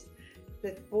surprised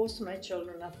that both my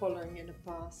children are following in a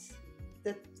path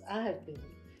that I have been,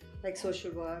 like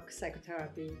social work,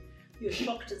 psychotherapy. You're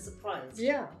shocked and surprised.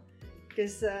 Yeah,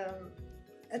 because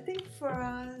I think for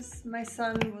us, my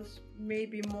son was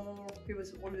maybe more, he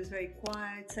was always very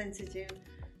quiet, sensitive.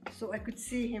 So I could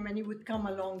see him and he would come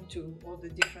along to all the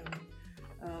different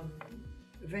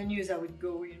venues I would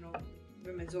go,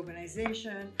 women's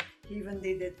organization. He even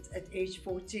did it at age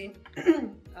 14,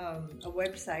 a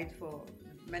website for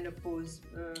menopause,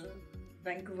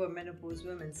 Vancouver Menopause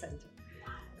Women's Center.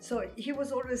 So he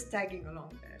was always tagging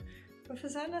along there. But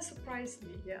Fazana surprised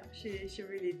me, yeah, she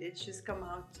really did. She's come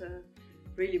out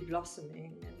really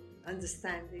blossoming and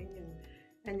understanding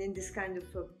and in this kind of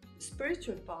a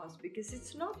spiritual path, because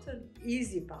it's not an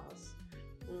easy path.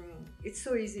 It's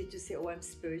so easy to say, oh, I'm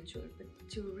spiritual, but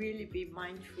to really be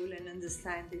mindful and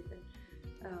understand it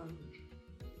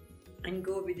and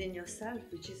go within yourself,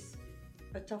 which is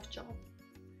a tough job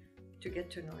to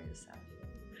get to know yourself.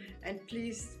 And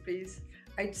please,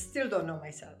 I still don't know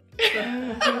myself.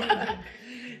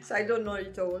 So I don't know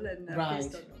it all, and please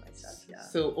don't know myself. Yeah.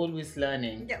 So always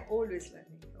learning. Yeah, always learning.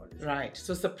 Right.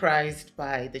 So surprised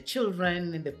by the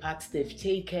children and the paths they've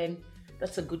taken.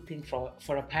 That's a good thing for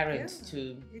a parent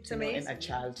to know and a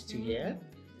child to hear.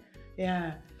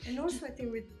 Yeah. And also, I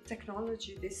think with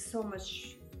technology, there's so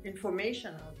much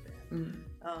information out there.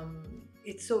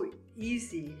 It's so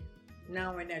easy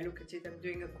now. When I look at it, I'm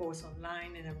doing a course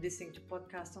online and I'm listening to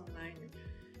podcasts online,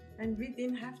 and we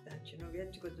didn't have that. We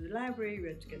had to go to the library, we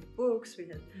had to get books, we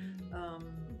had,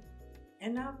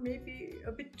 and now maybe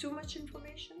a bit too much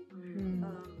information.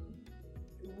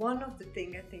 One of the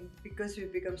things, I think, because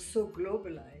we've become so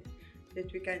globalized,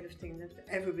 that we kind of think that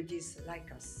everybody's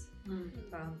like us.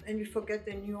 And we forget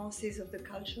the nuances of the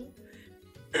culture,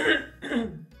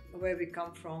 where we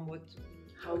come from, what's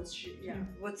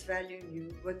valuing you,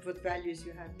 what values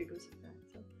you have because of that.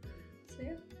 So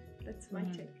yeah, that's my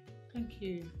take. Thank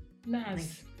you.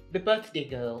 Nice. The birthday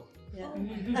girl. Yeah.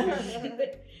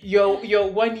 You're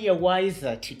 1 year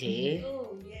wiser today.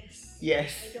 Oh, yes.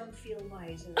 Yes. I don't feel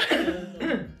wiser. I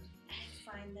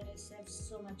find that I have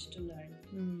so much to learn.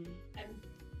 I'm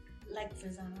like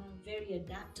Fazana, very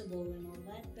adaptable and all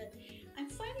that, but I'm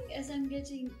finding as I'm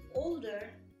getting older,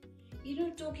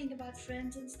 talking about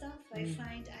friends and stuff, I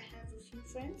find I have a few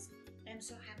friends. I'm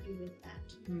so happy with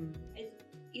that.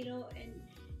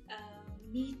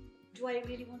 Do I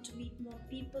really want to meet more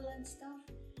people and stuff?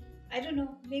 I don't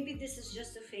know. Maybe this is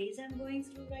just a phase I'm going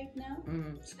through right now.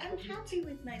 I'm happy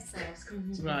with myself.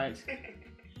 Right.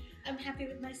 I'm happy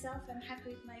with myself. I'm happy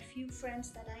with my few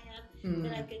friends that I have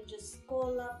that I can just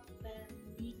call up and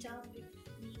meet up if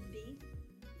need be.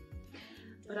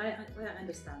 But I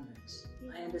understand that.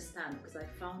 Yeah. I understand because I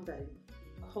found that in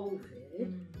COVID,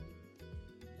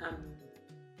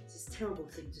 it's a terrible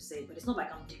thing to say, but it's not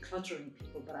like I'm decluttering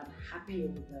people, but I'm happier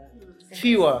with the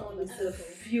Fewer. With the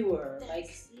fewer.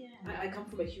 That's- I come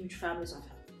from a huge family, so I've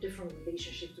had different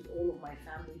relationships with all of my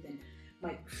family than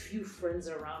my few friends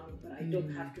around me, but I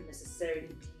don't have to necessarily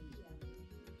be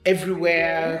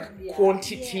Everywhere, Yeah.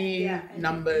 quantity, and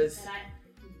numbers.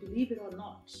 And believe it or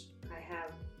not, I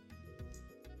have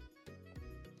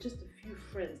just a few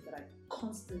friends that I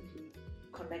constantly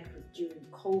connect with during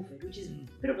COVID, which is a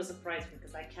bit of a surprise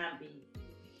because I can't be,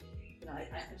 I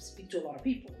speak to a lot of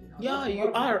people. Yeah,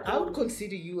 you are. I would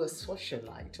consider you a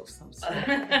socialite of some sort.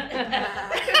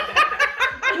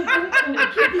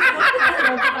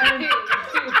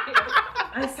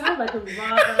 I sound like a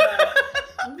rather...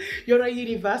 You're a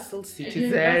universal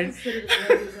citizen. That's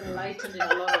enlightened in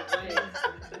a lot of ways.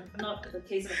 Not the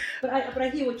case. But I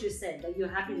hear what you're saying, that you're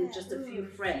happy with just a few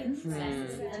friends,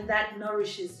 and that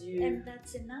nourishes you. And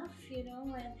that's enough,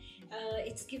 and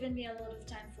it's given me a lot of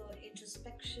time for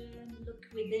introspection, look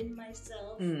within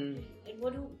myself, and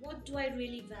what do I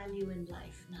really value in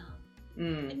life now?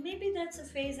 And maybe that's a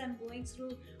phase I'm going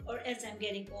through, or as I'm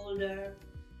getting older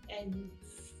and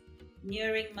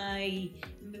nearing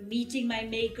meeting my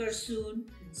maker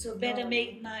soon. So better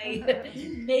make my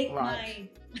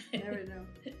Never know.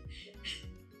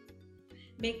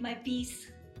 make my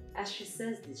peace. As she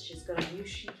says this, she's got a new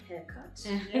chic haircut.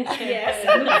 Yes.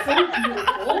 It looks so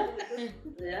beautiful.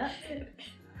 Yeah.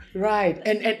 Right,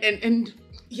 and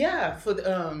yeah,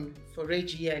 for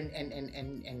Reggie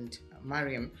and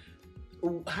Mariam,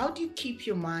 how do you keep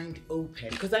your mind open?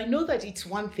 Because I know that it's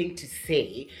one thing to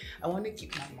say, I want to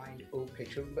keep my mind open,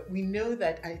 but we know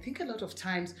that I think a lot of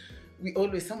times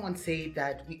someone say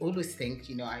that we always think,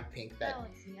 I think that,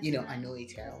 I know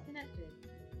it all. Connected,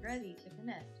 ready to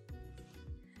connect.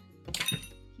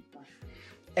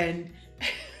 And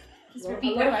Just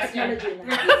repeat the question.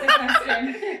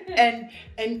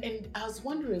 and I was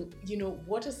wondering,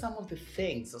 what are some of the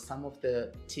things or some of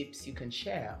the tips you can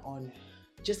share on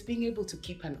just being able to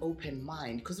keep an open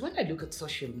mind? Because when I look at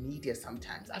social media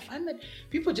sometimes, I find that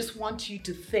people just want you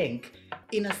to think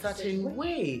in a certain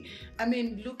way. I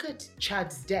mean, look at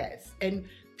Chad's death and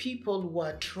people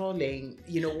were trolling,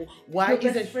 why Your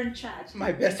isn't best friend Chad.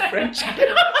 my best friend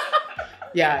Chad?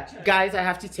 Yeah, guys, I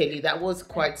have to tell you, that was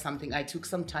quite something. I took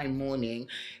some time mourning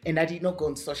and I did not go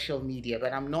on social media,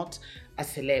 but I'm not a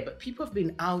celeb. But people have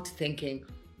been out thinking,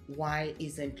 why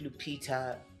isn't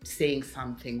Lupita saying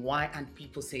something? Why aren't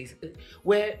people saying,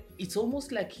 where it's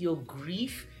almost like your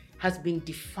grief has been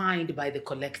defined by the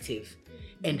collective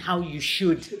and how you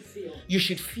should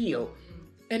feel.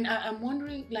 And I'm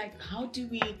wondering, like, how do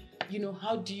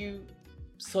you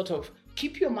sort of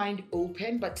keep your mind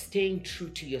open but staying true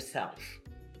to yourself?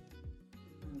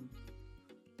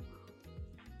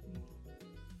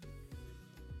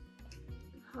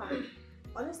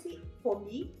 Honestly, for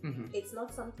me, it's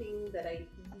not something that I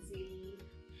easily...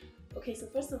 Okay, so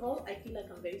first of all, I feel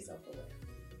like I'm very self-aware.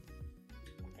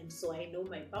 And so I know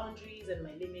my boundaries and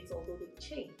my limits, although they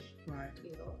change. Right.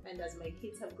 And as my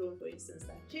kids have grown, for instance,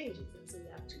 that changes. And so you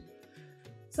have to...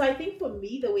 So I think for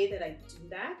me, the way that I do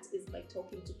that is by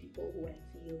talking to people who I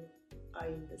feel are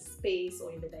in the space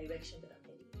or in the direction that I'm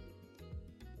heading.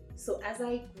 So as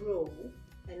I grow,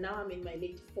 and now I'm in my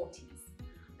late 40s,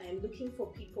 I am looking for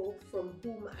people from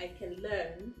whom I can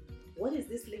learn what is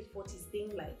this late 40s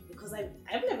thing like, because I've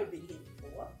never been here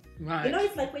before. Right.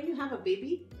 It's like when you have a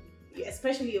baby,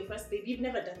 especially your first baby, you've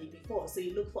never done it before, so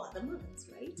you look for other mothers,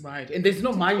 right? Right, and there's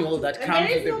no manual that comes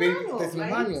with the baby. There's no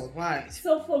manual, right?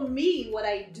 So for me, what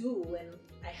I do, and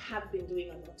I have been doing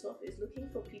a lot of, is looking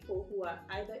for people who are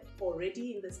either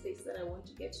already in the space that I want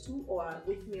to get to or are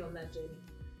with me on that journey.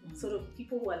 Sort of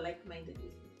people who are like-minded with me.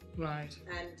 Right.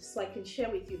 And so I can share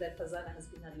with you that Fazana has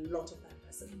been a lot of that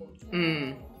person for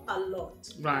me. A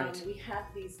lot. Right. We have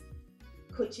these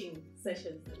coaching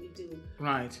sessions that we do.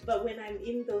 Right. But when I'm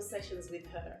in those sessions with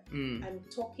her, I'm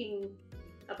talking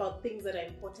about things that are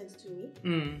important to me,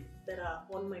 that are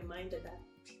on my mind at that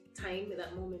time, at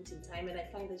that moment in time. And I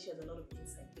find that she has a lot of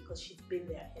insight because she's been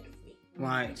there ahead of me.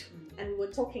 Right. And we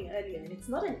were talking earlier, and it's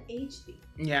not an age thing.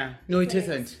 Yeah. No, it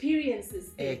isn't. Experiences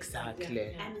thing. Exactly.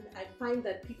 Yeah. And I find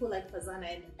that people like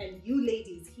Fazana and you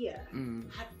ladies here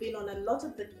have been on a lot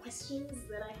of the questions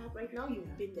that I have right now.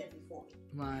 You've been there before me.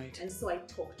 Right. And so I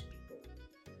talk to people.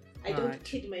 I don't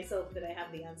kid myself that I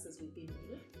have the answers within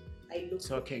me. I look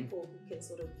for people who can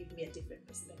sort of give me a different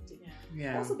perspective.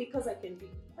 Yeah. Also because I can be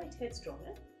quite headstrong.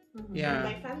 Yeah. And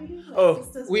my family, my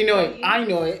sisters, we know it. I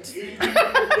know it.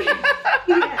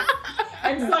 Yeah.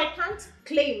 And so I can't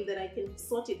claim that I can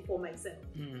sort it for myself.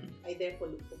 I therefore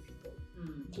look for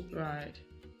people. Right.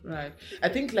 Right. I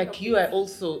think like you, I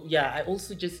also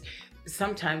just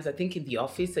sometimes I think in the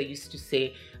office I used to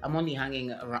say I'm only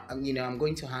hanging around, I'm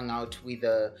going to hang out with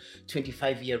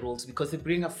 25-year-olds because they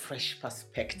bring a fresh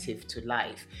perspective to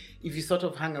life. If you sort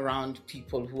of hang around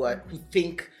people who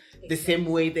think the same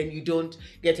way, then you don't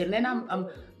get it. And then I'm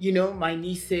my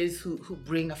nieces who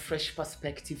bring a fresh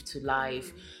perspective to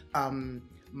life,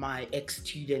 my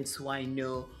ex-students who I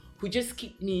know who just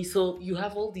keep me, so you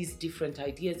have all these different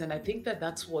ideas, and I think that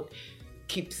that's what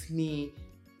keeps me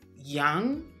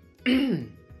young. I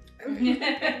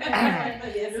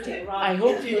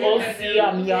hope you all see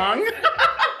I'm young.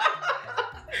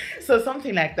 So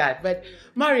something like that. But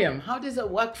Mariam, how does it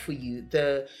work for you,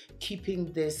 the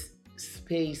keeping this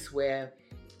space where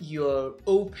you're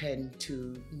open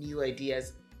to new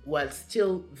ideas while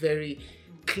still very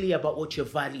clear about what your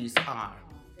values are?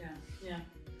 Yeah.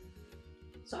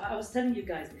 So I was telling you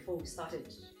guys before we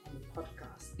started on the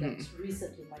podcast that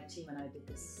recently my team and I did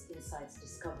this Insights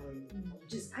Discovery,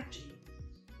 which is actually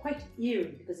quite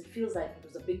eerie because it feels like it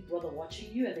was a big brother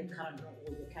watching you and they kind of know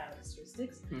all your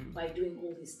characteristics by doing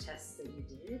all these tests that you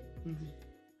did.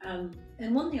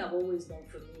 And one thing I've always known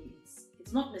for me,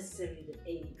 it's not necessarily the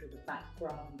age or the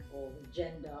background or the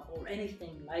gender or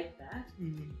anything like that.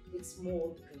 It's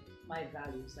more my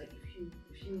values. Like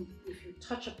if you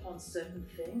touch upon certain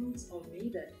things of me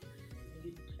that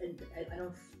I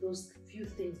don't, those few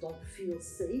things don't feel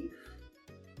safe,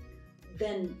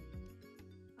 then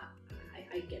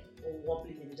I get all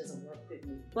wobbly and it doesn't work with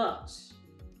me. But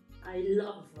I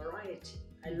love variety.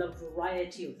 I love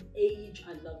variety of age,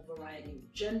 I love variety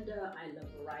of gender, I love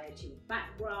variety of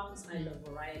backgrounds, I love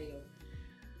variety of...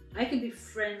 I can be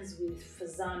friends with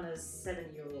Fazana's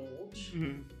 7-year-old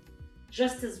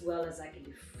just as well as I can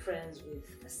be friends with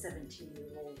a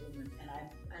 17-year-old woman,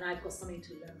 and I've got something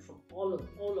to learn from all of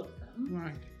them.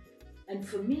 Right. And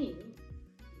for me,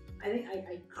 I think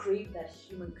I crave that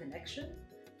human connection,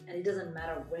 and it doesn't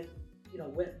matter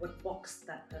what box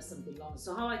that person belongs.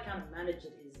 So how I kind of manage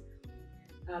it is,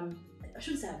 I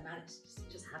shouldn't say I manage, it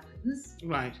just happens.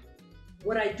 Right.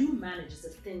 What I do manage is the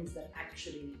things that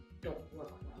actually don't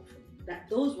work well for me.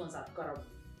 Those ones I've got to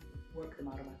work them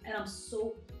out of my...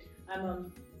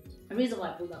 And the reason why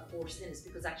I put that course in is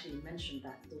because actually you mentioned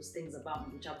that those things about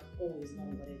me, which I've always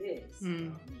known what it is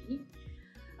about me.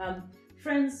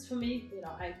 Friends, for me,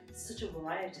 it's such a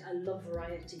variety. I love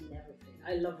variety in everything.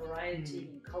 I love variety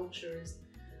in cultures.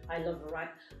 I love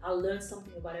variety. I'll learn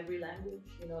something about every language,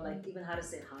 like even how to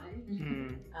say hi.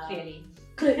 Clearly.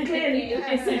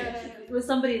 There was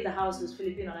somebody in the house who was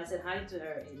Filipino, and I said hi to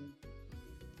her in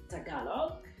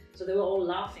Tagalog. So they were all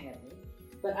laughing at me.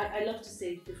 But I love to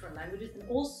say different languages. And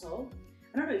also,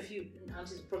 I don't know if you, and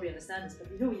aunties will probably understand this, but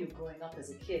when you're growing up as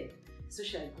a kid,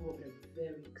 especially I grew up in a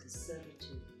very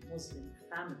conservative Muslim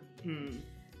family.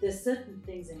 There's certain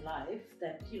things in life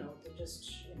that, they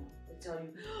just, they tell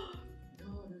you, no,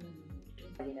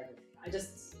 don't buy in everything.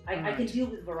 I can deal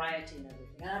with variety in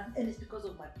everything. And it's because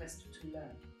of my quest to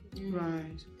learn.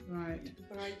 Right.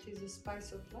 Variety is the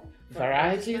spice of life.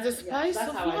 Variety is the spice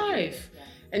of life.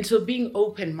 And so being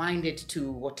open-minded to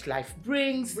what life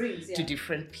brings to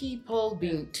different people,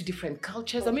 to different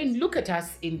cultures. I mean, look at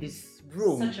us in this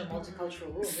room. Such a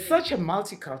multicultural room. Such a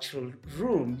multicultural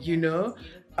room,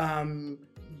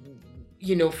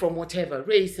 from whatever,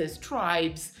 races,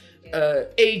 tribes,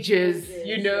 ages,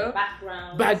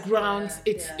 backgrounds.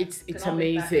 It's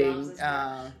amazing.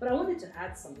 But I wanted to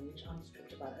add something which Auntie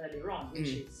talked about earlier on, which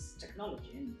is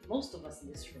technology. And most of us in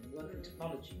this room work in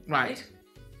technology. Right.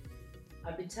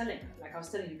 I've been telling her, like I was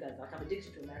telling you guys, like I'm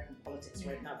addicted to American politics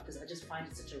right now because I just find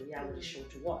it such a reality show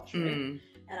to watch, right? And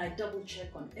I double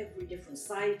check on every different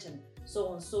site and so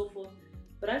on and so forth.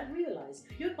 But I've realized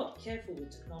if you're not careful with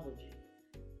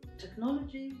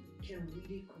technology can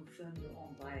really confirm your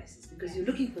own biases because you're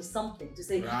looking for something to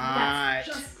say, that's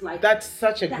just like... That's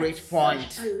such a great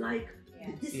point.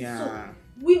 This is so...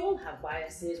 We all have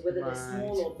biases, whether they're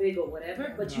small or big or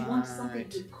whatever, but you want something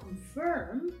to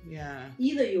confirm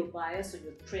either your bias or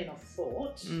your train of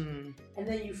thought, and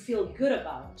then you feel good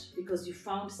about because you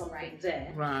found something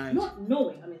there. Right. Not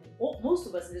knowing, I mean, most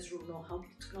of us in this room know how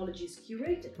technology is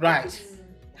curated. Right.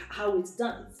 How it's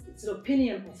done. It's an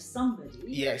opinion of somebody.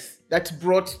 Yes. That's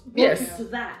brought to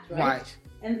that, right?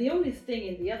 And the only thing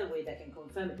in the other way that can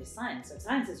confirm it is science. So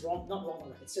science is not wrong or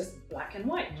right. It's just black and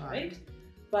white, right?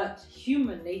 But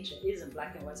human nature isn't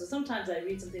black and white. So sometimes I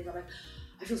read something and I'm like,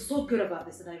 I feel so good about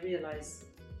this, and I realize,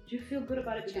 do you feel good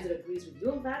about it because it agrees with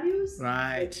your values?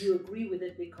 Right. Or do you agree with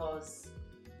it because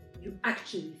you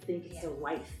actually think it's the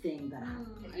right thing that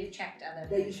happened? You've checked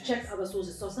other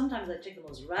sources. So sometimes I check the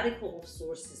most radical of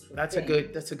sources for that's a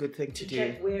good thing to do.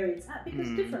 Check where it's at because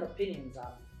different opinions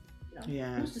are.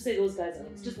 Who's to say those guys are?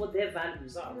 It's just what their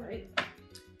values are, right?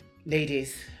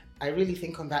 Ladies, I really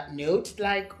think on that note,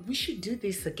 like we should do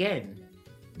this again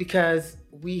because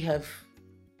we have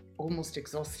almost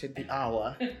exhausted the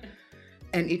hour.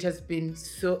 And it has been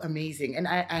so amazing. And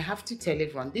I have to tell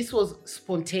everyone, this was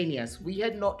spontaneous. We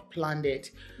had not planned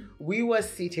it. We were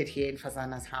seated here in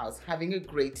Fazana's house having a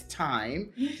great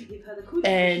time.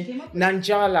 And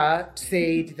Nanjala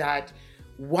said that,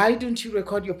 why don't you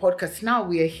record your podcast now?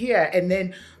 We are here. And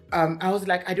then I was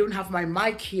like, I don't have my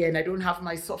mic here and I don't have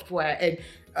my software. And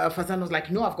Fazana was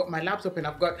like, no, I've got my laptop and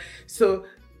I've got... So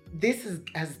this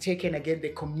has taken again the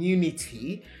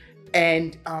community.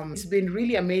 And it's been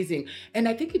really amazing. And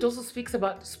I think it also speaks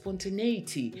about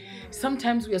spontaneity.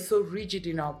 Sometimes we are so rigid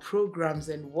in our programs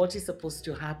and what is supposed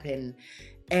to happen.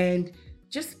 And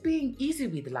just being easy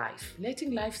with life,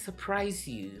 letting life surprise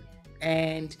you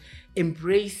and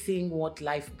embracing what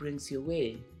life brings your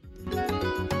way.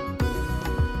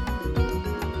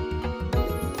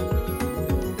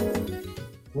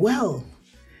 Well,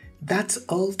 that's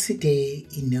all today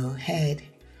in No Head,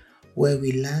 where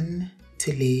we learn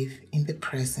to live in the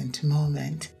present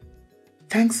moment.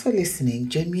 Thanks for listening.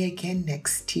 Join me again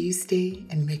next Tuesday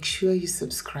and make sure you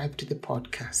subscribe to the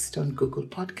podcast on Google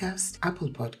Podcasts, Apple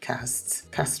Podcasts,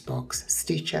 Castbox,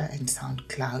 Stitcher, and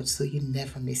SoundCloud so you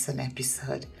never miss an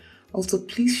episode. Also,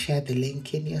 please share the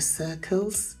link in your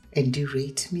circles and do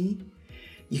rate me.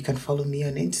 You can follow me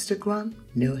on Instagram,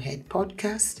 No Head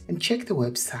Podcast, and check the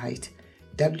website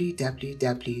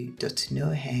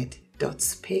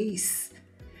www.nohead.space.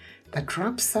 That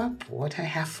wraps up what I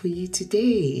have for you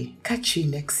today. Catch you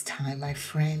next time, my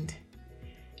friend.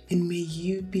 And may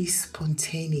you be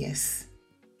spontaneous.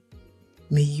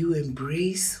 May you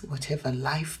embrace whatever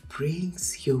life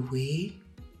brings your way.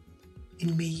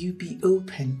 And may you be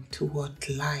open to what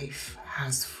life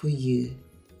has for you.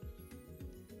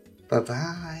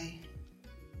 Bye-bye.